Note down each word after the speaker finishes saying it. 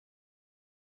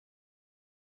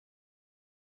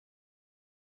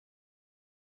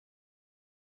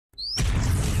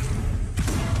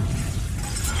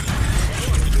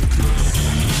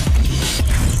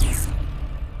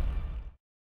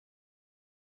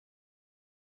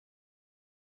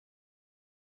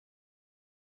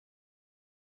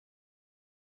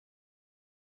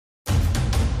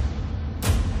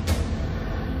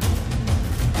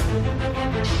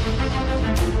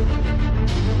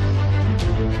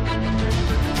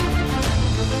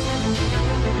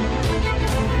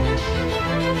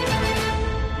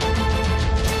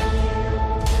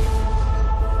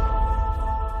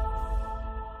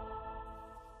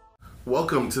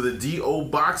welcome to the DO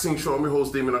Boxing Show. I'm your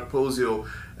host, Dameon Okposio,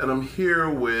 and I'm here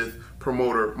with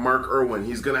promoter Mark Erwin.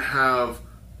 He's going to have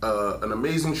an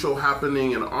amazing show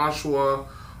happening in Oshawa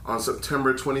on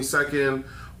September 22nd,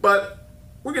 but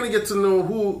we're going to get to know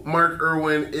who Mark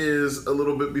Erwin is a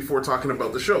little bit before talking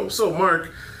about the show. So,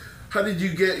 Mark, how did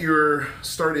you get your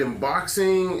start in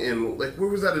boxing, and where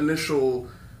was that initial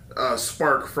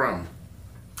spark from?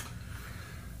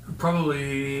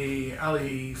 Probably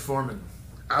Ali Foreman.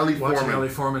 Watching Ali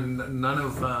Foreman. None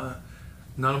of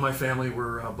my family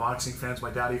were boxing fans. My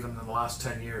dad, even in the last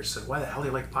 10 years, said, "Why the hell do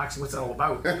you like boxing? What's that all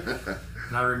about?" And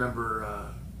I remember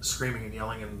screaming and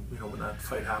yelling, and when that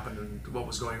fight happened and what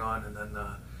was going on. And then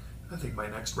I think my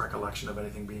next recollection of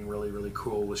anything being really, really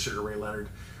cool was Sugar Ray Leonard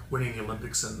winning the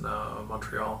Olympics in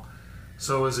Montreal.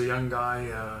 So as a young guy,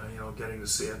 getting to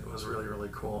see it was really, really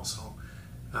cool. So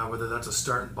whether that's a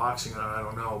start in boxing or not, I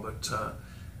don't know. But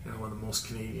one of the most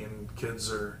Canadian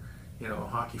kids are,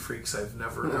 hockey freaks. I've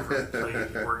never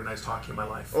played organized hockey in my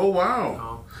life. Oh,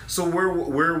 wow. So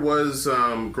where was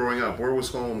growing up? Where was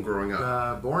home growing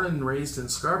up? Born and raised in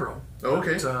Scarborough.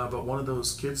 Okay. But one of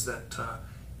those kids that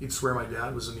you'd swear my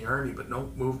dad was in the Army, but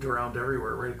no, moved around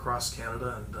everywhere, right across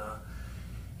Canada, and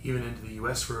even into the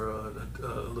U.S. for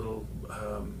a little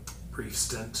brief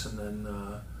stint. And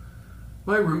then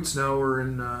my roots now are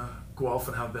in Guelph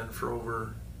and have been for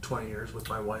over 20 years with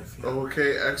my wife. Yeah.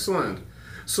 Okay, excellent.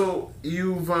 So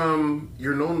you're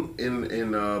known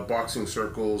in boxing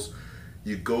circles.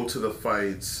 You go to the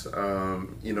fights.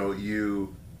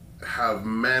 You have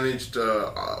managed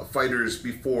fighters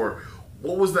before.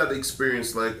 What was that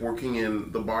experience like working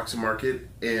in the boxing market?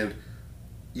 And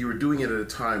you were doing it at a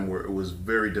time where it was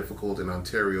very difficult in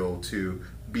Ontario to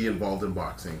be involved in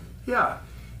boxing. Yeah,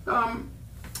 I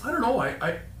don't know.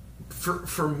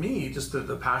 For me, just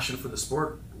the passion for the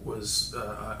sport was,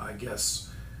 I guess,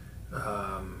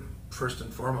 first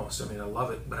and foremost. I mean, I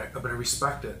love it, but I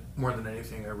respect it more than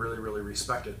anything. I really, really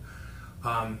respect it.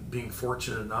 Being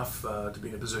fortunate enough to be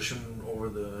in a position over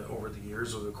the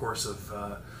years, over the course of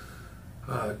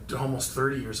almost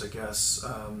 30 years, I guess.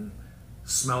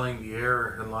 Smelling the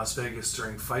air in Las Vegas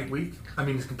during fight week. I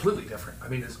mean, it's completely different. I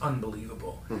mean, it's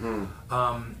unbelievable. Mm-hmm.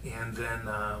 And then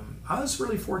I was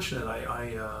really fortunate.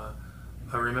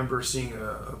 I remember seeing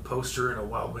a poster in a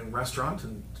Wild Wing restaurant,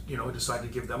 and decided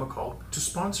to give them a call to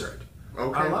sponsor it.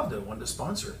 Okay. I loved it. Wanted to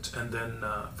sponsor it, and then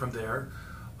from there,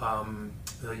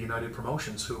 the United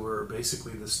Promotions, who were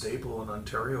basically the staple in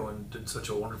Ontario and did such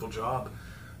a wonderful job,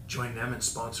 joined them and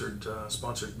sponsored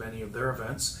many of their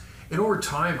events. And over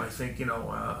time, I think,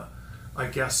 I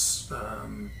guess,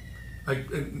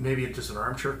 maybe it's just an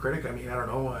armchair critic. I mean, I don't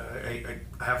know. I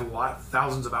have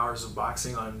thousands of hours of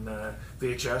boxing on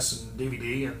VHS and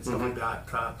DVD and stuff like that.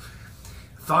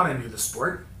 Thought I knew the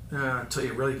sport until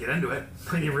you really get into it.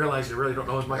 Then you realize you really don't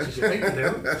know as much as you think you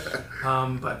do.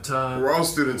 But we're all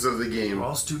students of the game. We're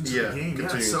all students of the game.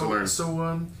 Continuing to learn. So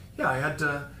I had,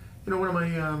 one of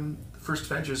my first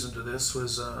ventures into this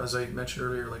was, as I mentioned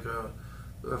earlier,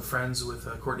 friends with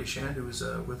Courtney Shand, who was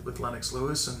with Lennox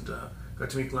Lewis, and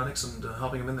got to meet Lennox and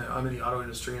helping him I'm in the auto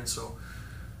industry, and so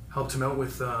helped him out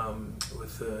with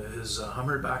his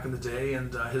Hummer back in the day,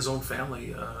 and his own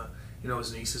family,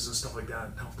 his nieces and stuff like that,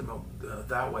 and helped him out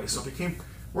that way. So it became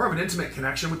more of an intimate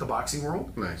connection with the boxing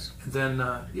world. Nice. And then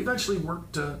eventually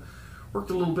worked a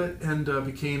little bit and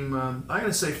became, I'm going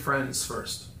to say friends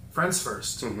first,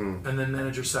 and then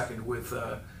manager second with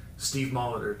Steve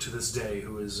Molitor to this day,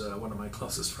 who is one of my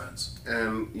closest friends.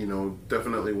 And,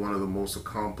 definitely one of the most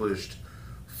accomplished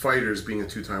fighters, being a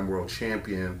two-time world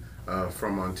champion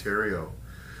from Ontario.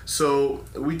 So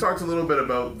we talked a little bit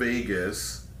about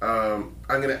Vegas. I'm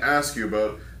going to ask you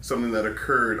about something that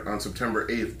occurred on September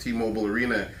 8th, T-Mobile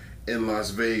Arena in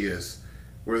Las Vegas,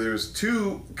 where there's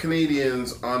two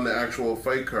Canadians on the actual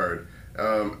fight card.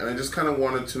 And I just kind of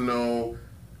wanted to know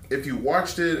if you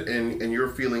watched it and your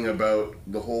feeling about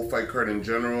the whole fight card in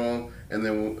general, and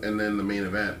then the main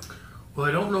event. Well,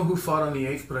 I don't know who fought on the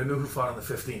 8th, but I knew who fought on the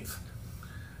 15th.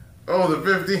 Oh, the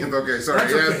 15th. Okay, sorry.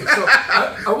 That's yes. Okay. So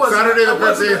I wasn't, Saturday the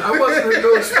 15th. I wasn't at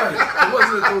those fights. I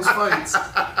wasn't at those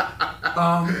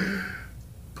fights.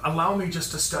 Allow me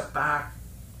just to step back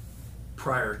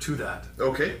prior to that.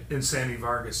 Okay. In Sammy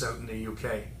Vargas out in the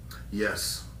UK.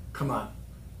 Yes. Come on.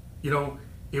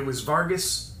 It was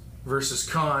Vargas versus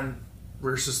Khan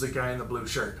versus the guy in the blue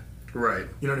shirt. Right.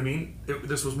 You know what I mean?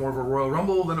 This was more of a Royal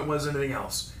Rumble than it was anything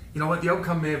else. You know what? The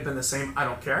outcome may have been the same. I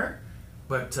don't care.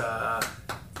 But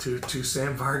to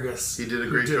Sam Vargas, he did a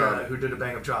great job. Who did a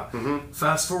bang-up job. Mm-hmm.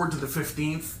 Fast forward to the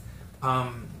 15th.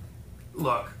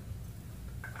 Look,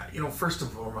 first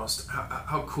and foremost,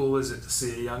 how cool is it to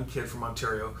see a young kid from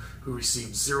Ontario who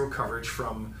received zero coverage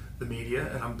from the media,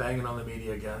 and I'm banging on the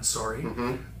media again, sorry,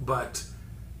 but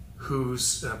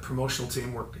whose promotional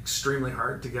team worked extremely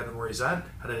hard to get him where he's at.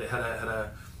 Had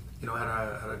a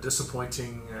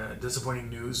disappointing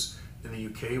news in the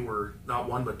UK where not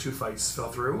one but two fights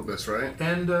fell through. That's right.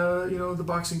 And the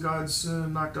boxing gods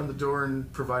knocked on the door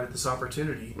and provided this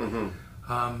opportunity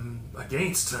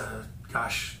against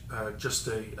just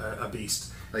a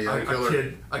beast,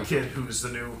 a kid who's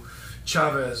the new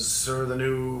Chavez or the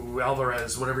new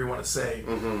Alvarez, whatever you want to say.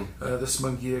 This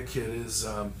Munguia kid is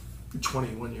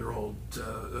 21-year-old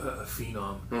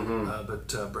phenom,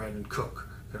 but Brandon Cook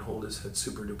can hold his head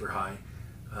super duper high.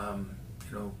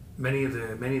 Many of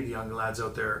the young lads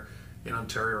out there in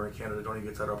Ontario or in Canada don't even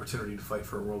get that opportunity to fight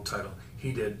for a world title.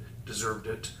 He did, deserved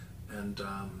it, and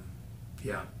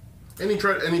And he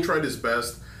tried his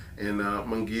best, and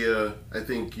Munguia, I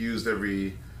think, used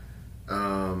every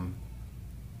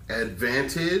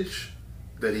advantage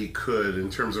that he could in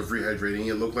terms of rehydrating.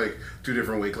 It looked like two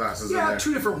different weight classes. Yeah,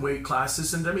 two different weight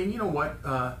classes, and I mean, you know what?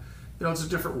 It's a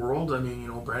different world. I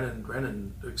mean, Brandon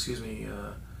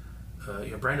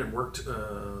worked,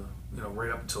 right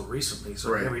up until recently,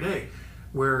 so right. every day.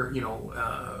 Where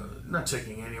not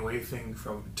taking away anything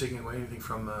from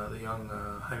the young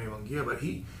Jaime Munguia, but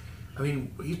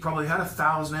he's probably had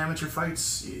 1,000 amateur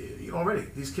fights already.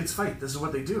 These kids fight. This is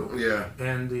what they do. Yeah.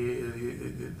 And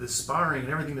the sparring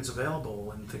and everything that's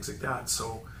available and things like that.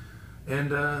 So,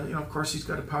 and of course he's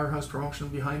got a powerhouse promotion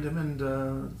behind him, and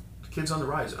the kid's on the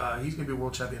rise. He's going to be a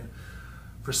world champion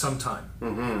for some time.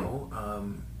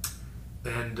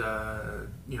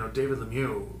 David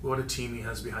Lemieux, what a team he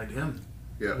has behind him.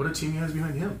 Yeah. What a team he has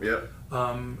behind him. Yeah.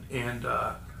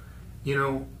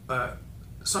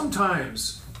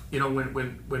 Sometimes,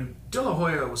 when De La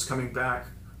Hoya was coming back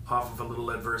off of a little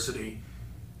adversity,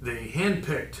 they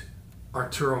handpicked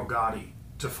Arturo Gatti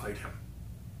to fight him.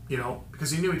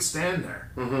 Because he knew he'd stand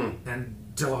there,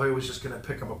 and De La Hoya was just going to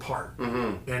pick him apart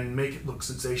and make it look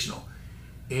sensational.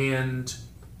 And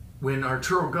when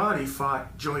Arturo Gatti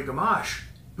fought Joey Gamache,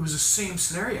 it was the same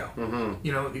scenario.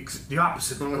 The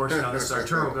opposite, of course. Now this is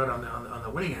Arturo got on the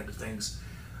winning end of things.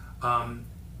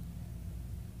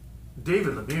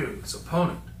 David Lemieux's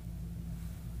opponent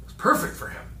was perfect for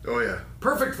him. Oh yeah,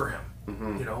 perfect for him.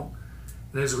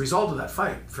 And as a result of that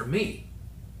fight, for me,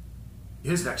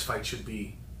 his next fight should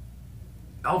be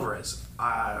Alvarez.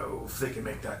 If they can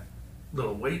make that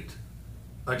little weight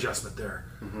adjustment there,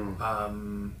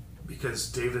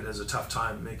 because David has a tough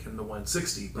time making the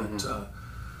 160. But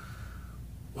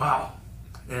wow,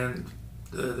 and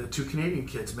the two Canadian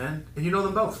kids, man, and you know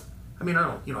them both. I mean,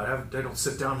 I don't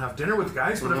sit down and have dinner with the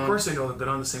guys, but of course I know they've been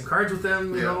on the same cards with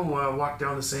them. Walked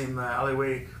down the same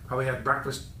alleyway, probably had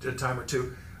breakfast a time or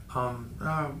two.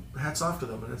 Hats off to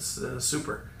them, and it's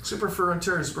super for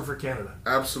Ontario, super for Canada.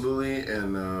 Absolutely,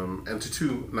 and to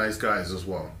two nice guys as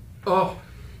well. Oh,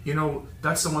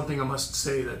 that's the one thing I must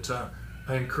say that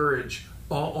I encourage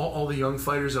all the young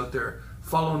fighters out there,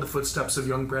 follow in the footsteps of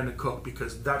young Brandon Cook,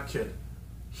 because that kid,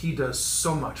 he does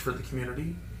so much for the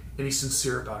community, and he's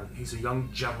sincere about it. He's a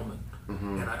young gentleman,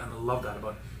 and I love that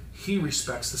about him. He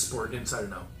respects the sport inside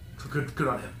and out. So good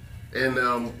on him. And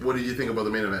what did you think about the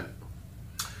main event?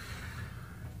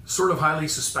 Sort of highly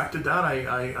suspected that.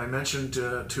 I mentioned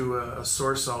to a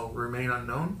source I'll remain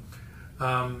unknown.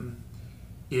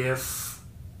 If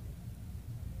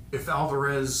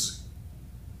Alvarez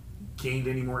gained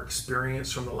any more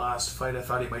experience from the last fight, I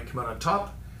thought he might come out on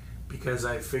top, because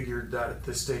I figured that at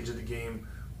this stage of the game,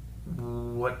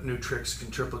 what new tricks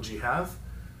can Triple G have?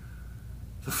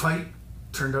 The fight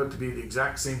turned out to be the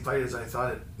exact same fight as I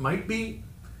thought it might be,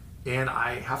 and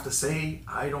I have to say,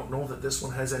 I don't know that this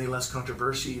one has any less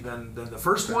controversy than the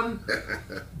first one.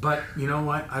 But you know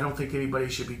what? I don't think anybody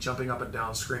should be jumping up and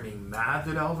down screaming mad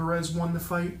that Alvarez won the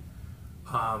fight.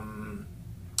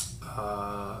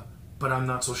 But I'm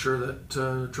not so sure that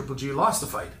Triple G lost the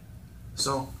fight.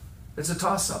 So it's a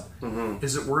toss-up.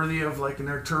 Is it worthy of like an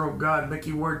Arturo God,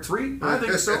 Mickey Ward 3? I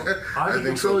think so. I think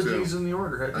the trilogy's in the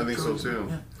order. I think so too.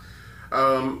 Yeah.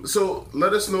 So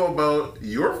let us know about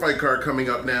your fight card coming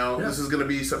up now. Yeah. This is going to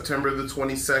be September the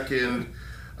 22nd.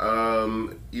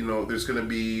 There's going to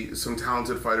be some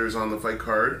talented fighters on the fight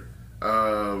card.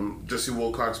 Jesse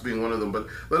Wilcox being one of them. But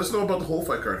let us know about the whole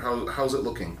fight card. How's it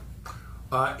looking?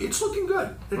 It's looking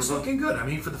good. It's looking good. I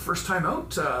mean, for the first time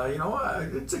out,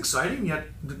 it's exciting yet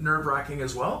nerve-wracking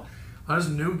as well. I was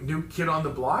a new kid on the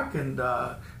block, and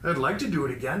I'd like to do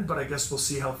it again, but I guess we'll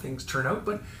see how things turn out.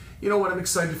 But you know what? I'm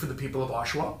excited for the people of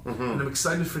Oshawa, and I'm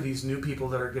excited for these new people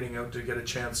that are getting out to get a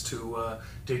chance to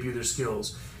debut their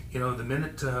skills. You know, the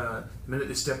minute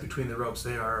they step between the ropes,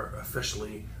 they are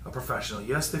officially a professional.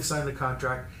 Yes, they've signed the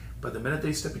contract, but the minute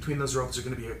they step between those ropes, there's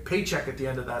going to be a paycheck at the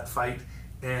end of that fight,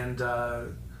 and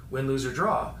win, lose, or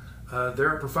draw,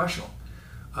 they're a professional.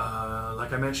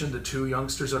 Like I mentioned, the two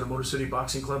youngsters out of Motor City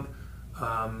Boxing Club,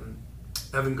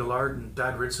 Evan Gillard and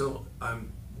Dad Ritzel,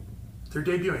 they're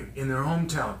debuting in their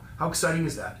hometown. How exciting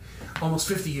is that? Almost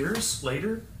 50 years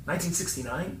later,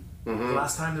 1969, the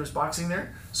last time there was boxing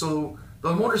there. So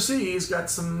the Motor City's got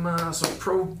some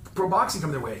pro boxing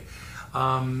coming their way.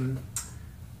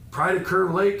 Pride of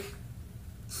Curve Lake,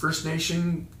 First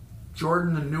Nation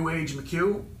Jordan and New Age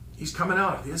McHugh, he's coming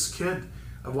out. This kid,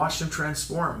 I've watched him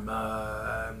transform.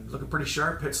 Looking pretty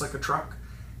sharp, hits like a truck,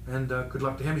 and good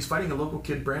luck to him. He's fighting a local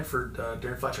kid, Brantford,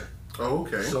 Darren Fletcher. Oh,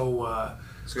 okay. So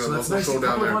that's nice. A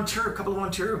couple of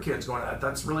Ontario kids going at it.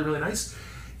 That's really, really nice.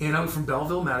 And out from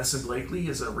Belleville, Madison Blakely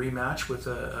is a rematch with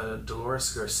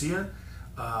Dolores Garcia.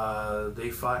 They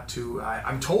fought to,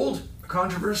 I'm told, a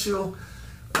controversial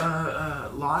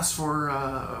loss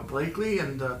for Blakely.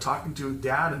 And talking to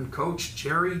Dad and Coach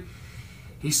Jerry,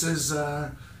 he says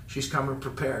she's coming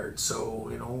prepared. So,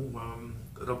 you know,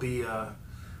 it'll be,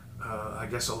 I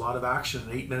guess, a lot of action,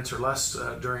 8 minutes or less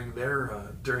during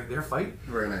their fight.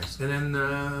 Very nice. And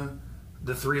then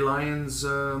the three lions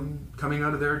coming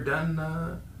out of their den,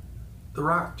 The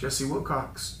Rock, Jesse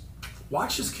Wilcox.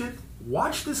 Watch this kid.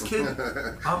 Watch this kid.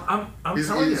 I'm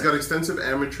telling you. He's got extensive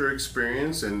amateur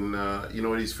experience, and you know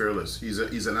what? He's fearless.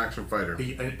 He's an action fighter.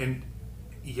 And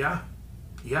yeah.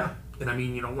 And I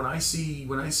mean, you know, when I see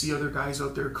other guys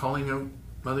out there calling out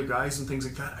other guys and things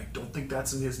like that, I don't think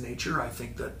that's in his nature. I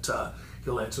think that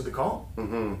he'll answer the call.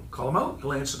 Call him out.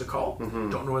 He'll answer the call.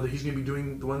 Don't know whether he's going to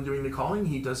be the one doing the calling.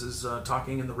 He does his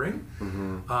talking in the ring.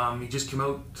 He just come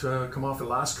off the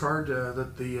last card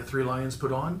that the Three Lions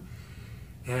put on,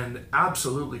 and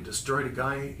absolutely destroyed a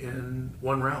guy in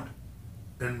one round,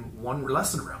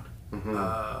 less than a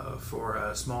round, for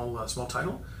a small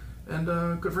title,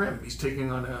 and good for him. He's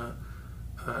taking on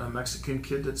a Mexican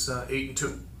kid that's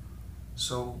 8-2.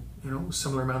 So, you know,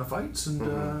 similar amount of fights,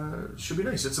 and should be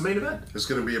nice. It's a main event. It's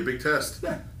going to be a big test.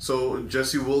 Yeah. So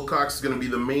Jesse Wilcox is going to be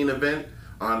the main event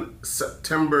on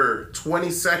September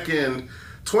 22nd,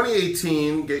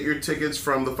 2018. Get your tickets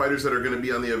from the fighters that are going to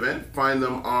be on the event. Find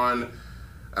them on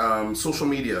social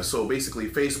media. So basically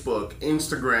Facebook,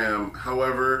 Instagram,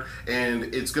 however, and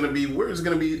it's going to be, where is it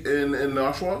going to be? In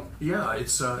Oshawa? Yeah,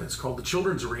 it's called the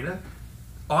Children's Arena.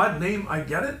 Odd name, I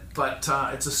get it, but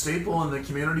it's a staple in the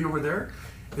community over there.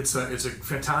 It's a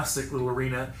fantastic little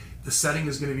arena. The setting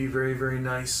is going to be very, very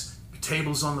nice.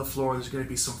 Tables on the floor. There's going to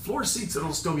be some floor seats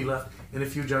that'll still be left, and a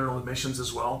few general admissions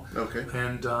as well. Okay.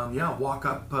 And walk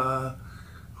up.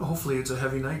 Hopefully, it's a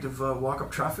heavy night of walk up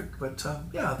traffic, but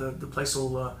the place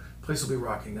will be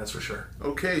rocking. That's for sure.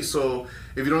 Okay, so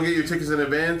if you don't get your tickets in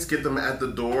advance, get them at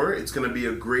the door. It's going to be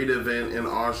a great event in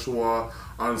Oshawa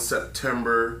on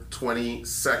September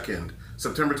 22nd.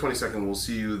 September 22nd, we'll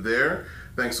see you there.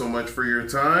 Thanks so much for your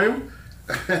time.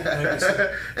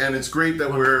 And it's great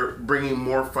that we're bringing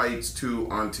more fights to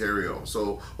Ontario.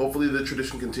 So hopefully the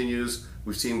tradition continues.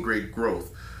 We've seen great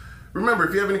growth. Remember,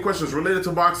 if you have any questions related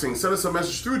to boxing, send us a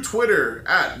message through Twitter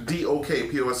at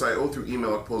DOKPOSIO, through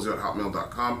email at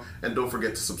posio@hotmail.com. And don't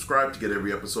forget to subscribe to get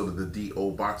every episode of the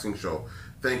DO Boxing Show.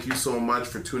 Thank you so much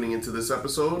for tuning into this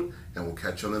episode, and we'll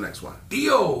catch you on the next one.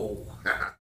 DO!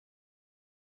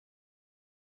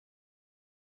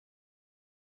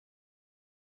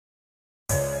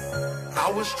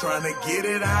 I was trying to get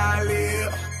it how I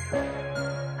live.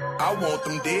 I want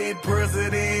them dead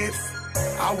presidents.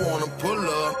 I want to pull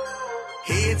up,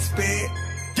 head spin,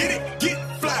 get it,